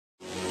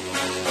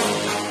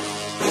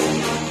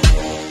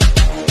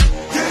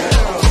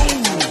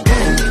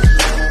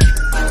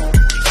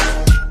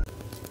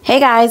Hey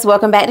guys,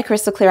 welcome back to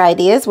Krystal Klear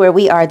Ideas, where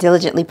we are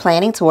diligently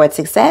planning towards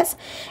success.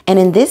 And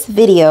in this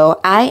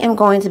video, I am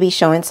going to be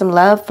showing some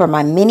love for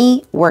my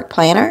mini work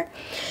planner.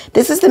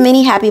 This is the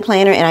mini happy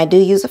planner and I do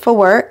use it for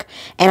work.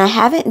 And I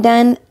haven't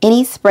done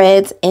any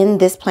spreads in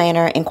this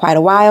planner in quite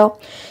a while.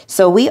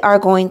 So we are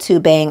going to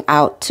bang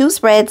out 2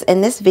 spreads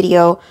in this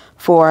video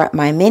for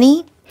my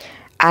mini.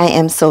 I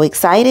am so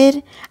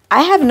excited.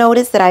 I have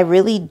noticed that I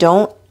really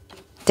don't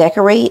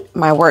decorate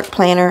my work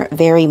planner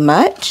very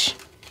much.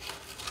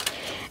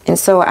 And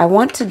so I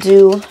want to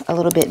do a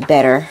little bit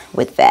better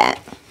with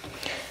that.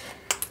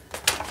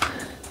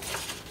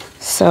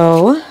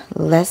 So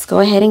let's go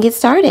ahead and get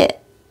started.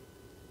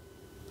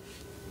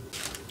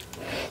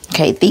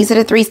 Okay, these are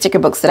the 3 sticker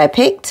books that I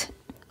picked.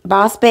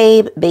 Boss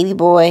Babe, Baby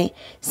Boy,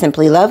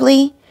 Simply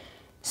Lovely.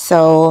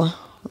 So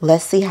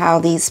let's see how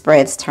these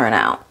spreads turn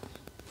out.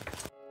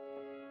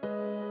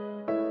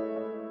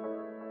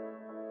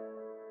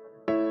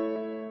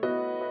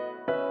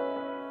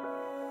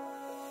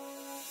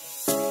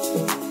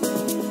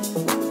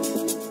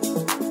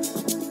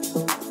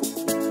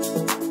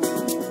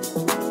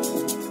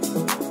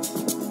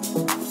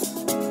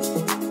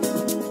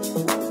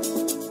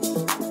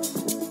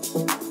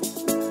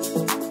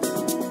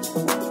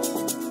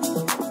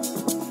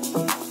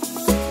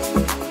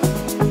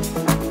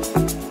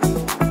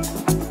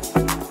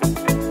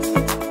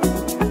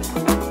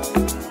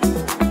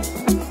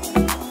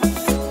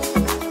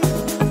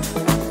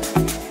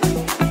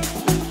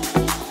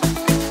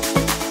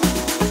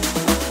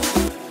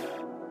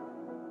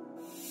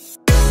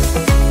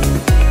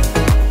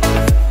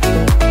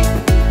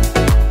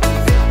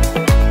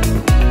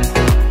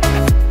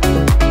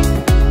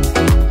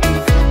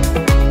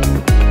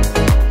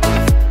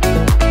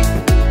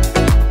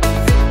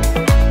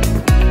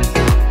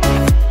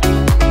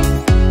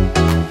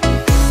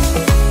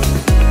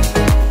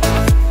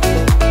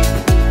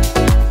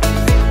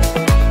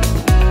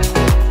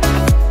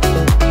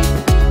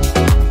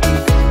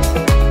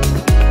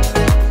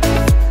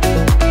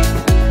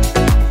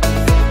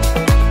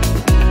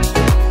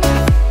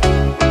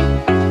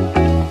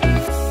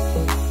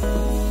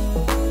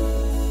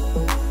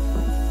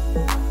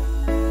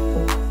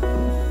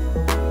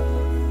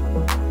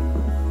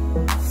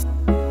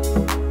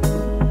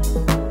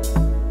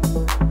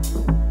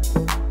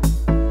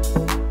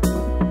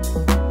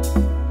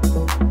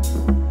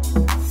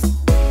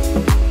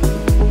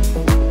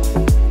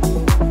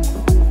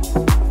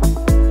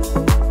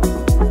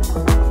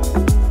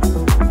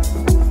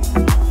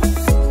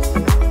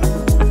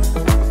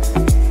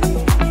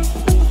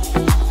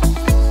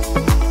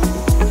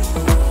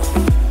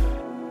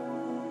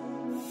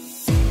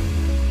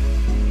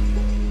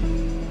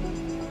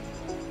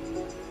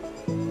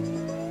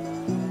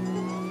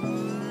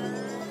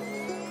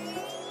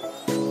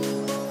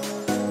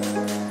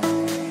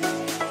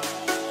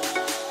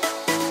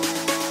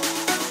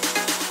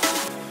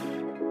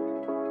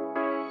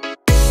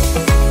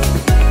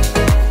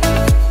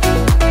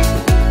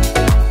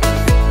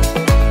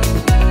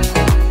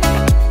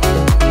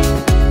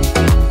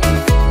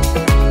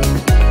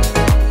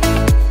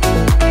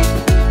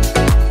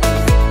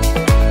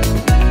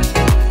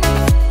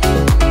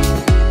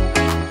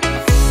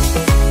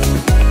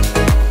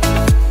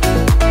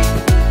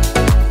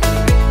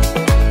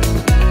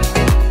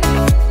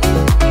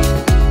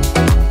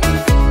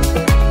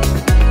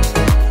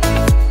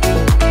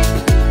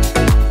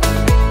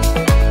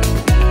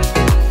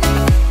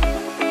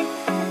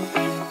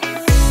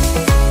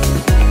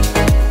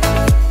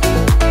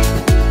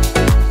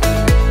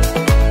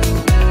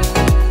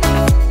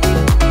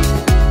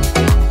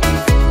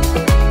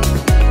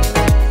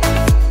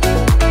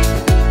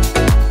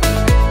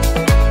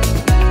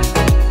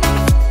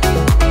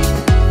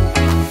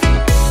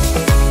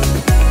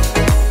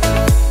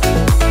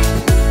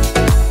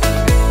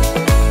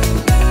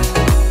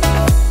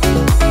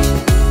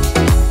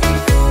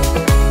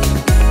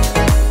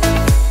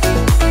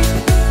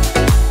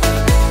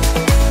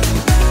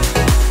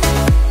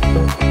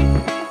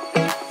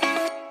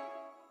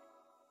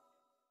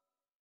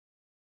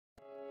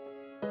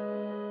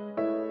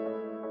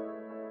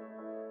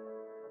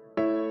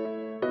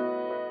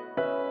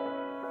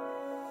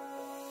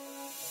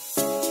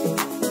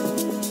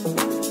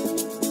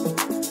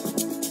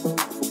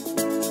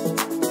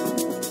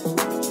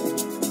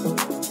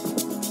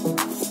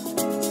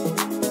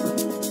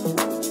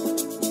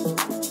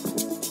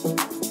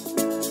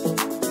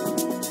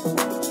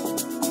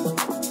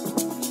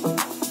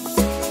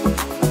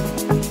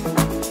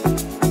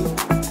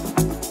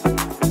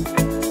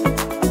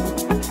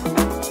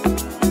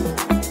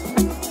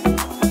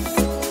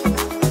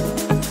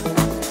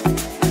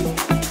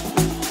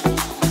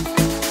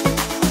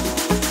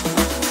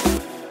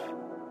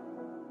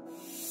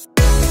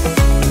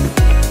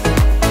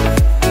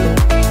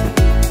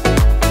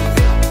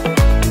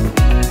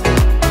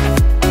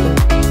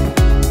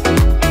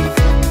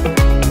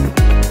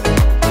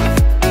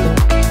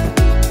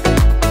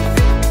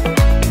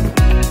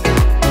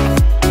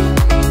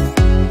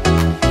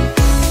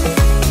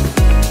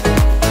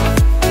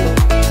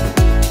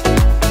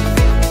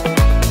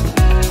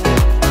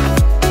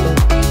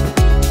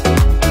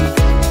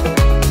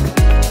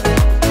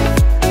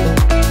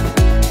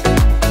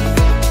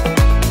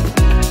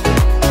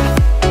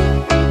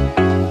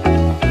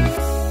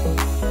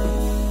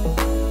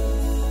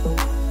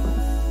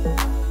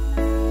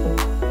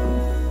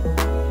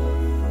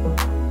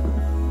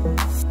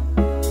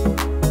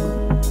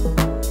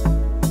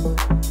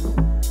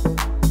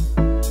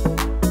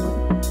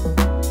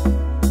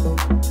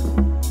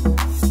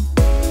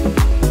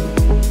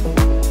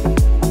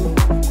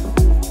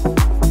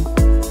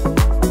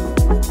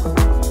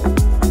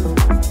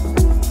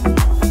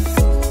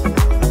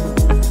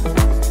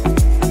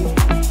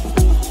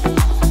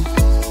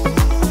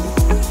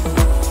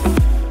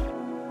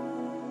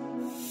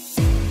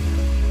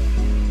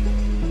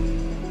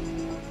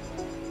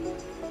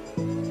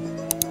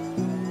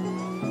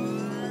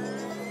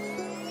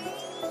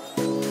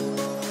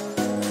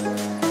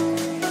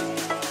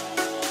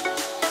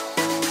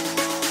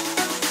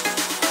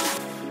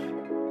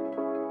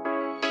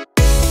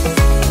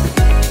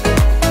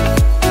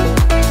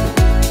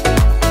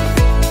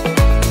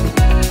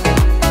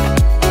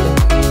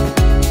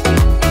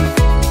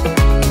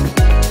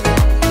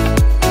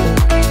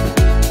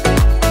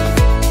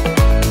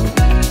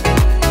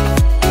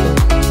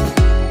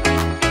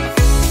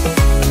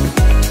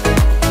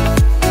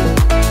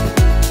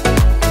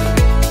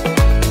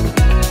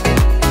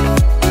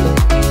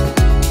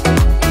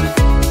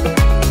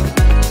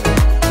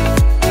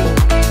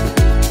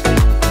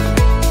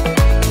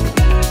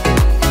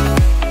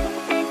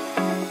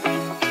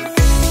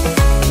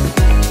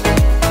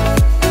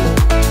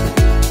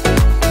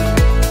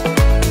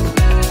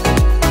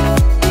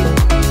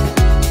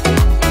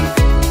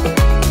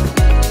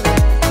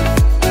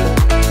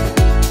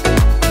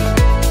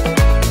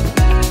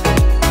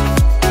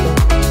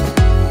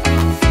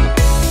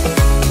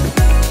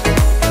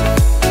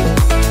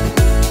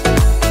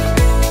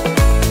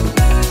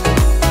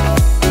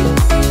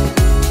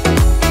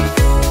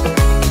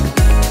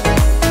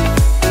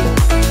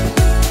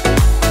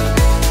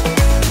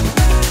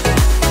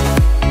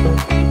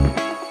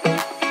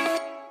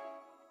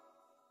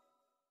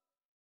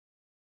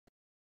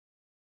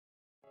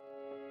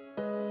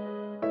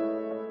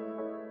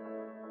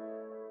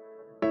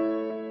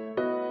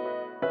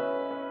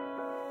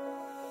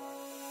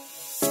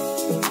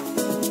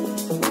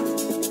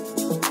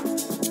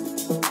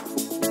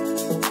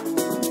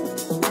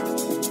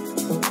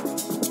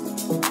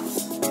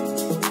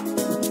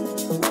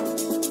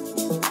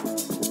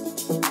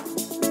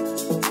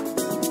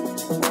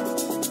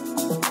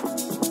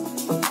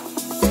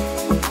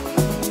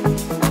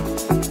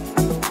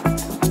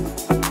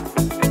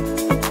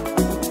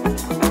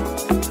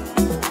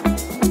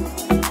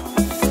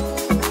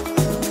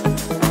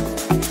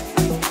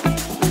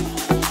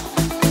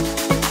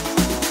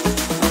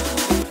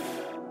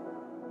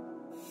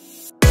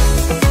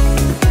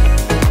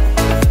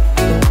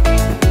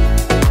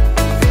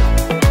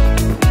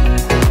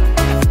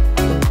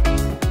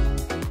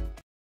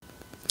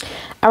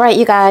 All right,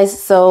 you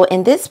guys, so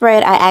in this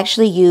spread, I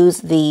actually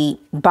used the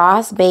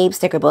Boss Babe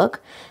sticker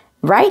book.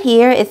 Right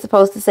here, it's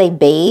supposed to say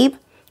Babe,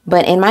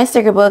 but in my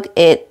sticker book,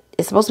 it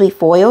is supposed to be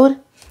foiled,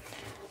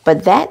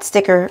 but that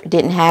sticker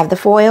didn't have the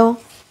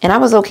foil, and I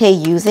was okay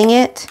using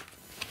it.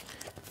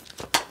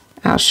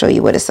 I'll show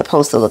you what it's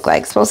supposed to look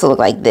like. It's supposed to look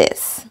like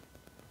this.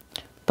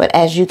 But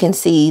as you can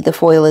see, the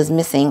foil is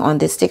missing on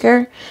this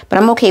sticker, but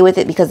I'm okay with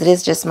it because it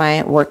is just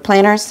my work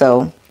planner,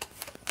 so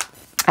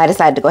I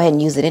decided to go ahead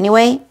and use it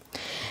anyway.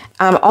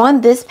 On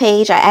this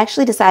page, I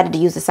actually decided to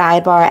use the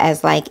sidebar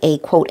as like a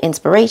quote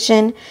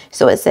inspiration.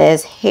 So it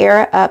says,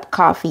 hair up,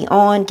 coffee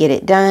on, get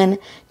it done.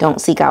 Don't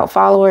seek out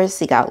followers,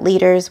 seek out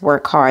leaders,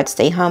 work hard,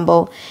 stay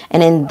humble.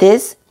 And in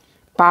this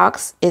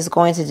box is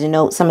going to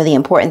denote some of the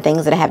important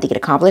things that I have to get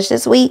accomplished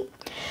this week.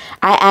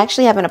 I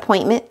actually have an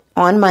appointment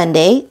on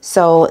Monday,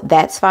 so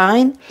that's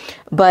fine.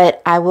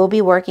 But I will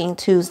be working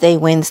Tuesday,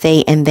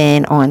 Wednesday, and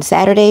then on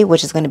Saturday,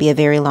 which is going to be a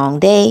very long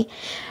day.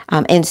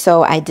 And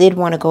so I did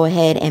want to go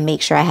ahead and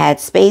make sure I had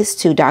space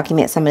to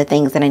document some of the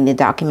things that I need to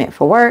document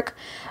for work.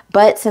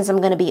 But since I'm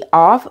going to be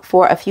off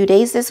for a few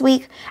days this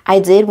week,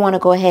 I did want to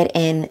go ahead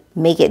and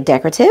make it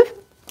decorative.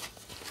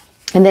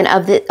 And then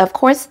of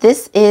course,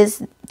 this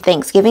is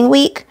Thanksgiving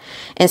week.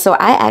 And so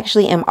I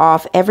actually am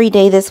off every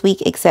day this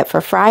week except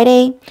for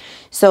Friday.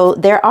 So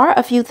there are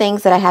a few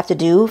things that I have to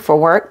do for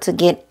work to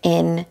get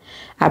in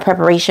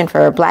preparation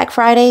for Black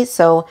Friday.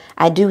 So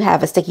I do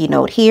have a sticky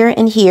note here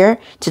and here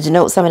to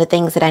denote some of the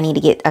things that I need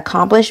to get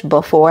accomplished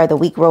before the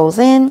week rolls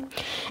in.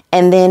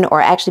 And then, or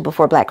actually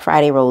before Black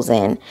Friday rolls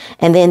in.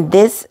 And then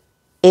this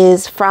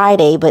is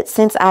Friday, but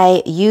since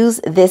I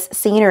use this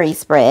scenery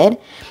spread,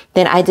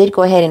 then I did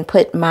go ahead and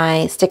put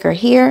my sticker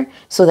here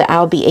so that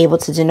I'll be able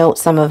to denote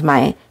some of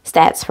my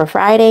stats for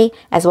Friday,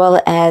 as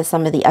well as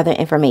some of the other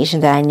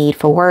information that I need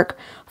for work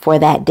for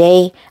that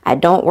day. I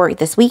don't work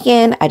this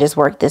weekend. I just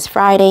work this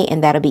Friday,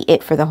 and that'll be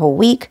it for the whole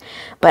week.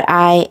 But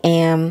I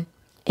am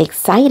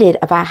excited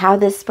about how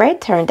this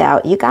spread turned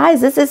out. You guys,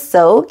 this is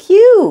so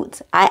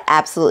cute. I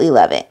absolutely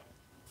love it.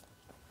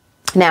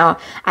 Now,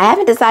 I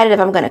haven't decided if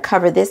I'm going to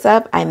cover this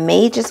up. I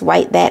may just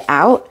white that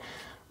out,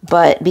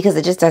 but because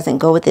it just doesn't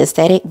go with the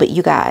aesthetic. But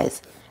you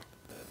guys,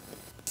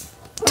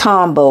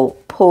 Tombow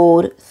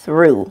pulled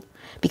through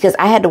because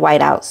I had to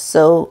white out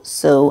so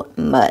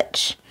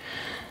much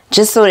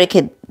just so it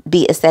could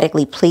be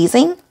aesthetically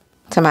pleasing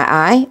to my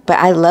eye. But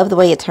I love the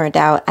way it turned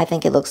out. I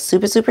think it looks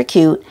super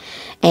cute,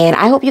 and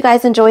I hope you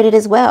guys enjoyed it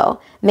as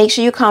well. Make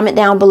sure you comment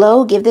down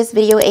below. Give this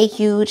video a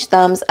huge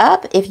thumbs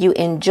up if you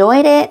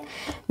enjoyed it.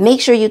 Make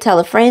sure you tell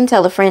a friend,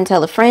 tell a friend,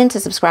 tell a friend to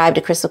subscribe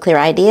to Krystal Klear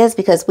Ideas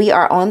because we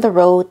are on the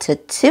road to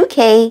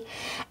 2K,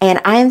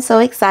 and I am so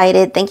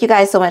excited. Thank you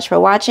guys so much for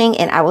watching,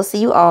 and I will see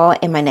you all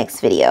in my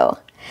next video.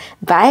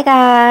 Bye,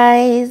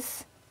 guys.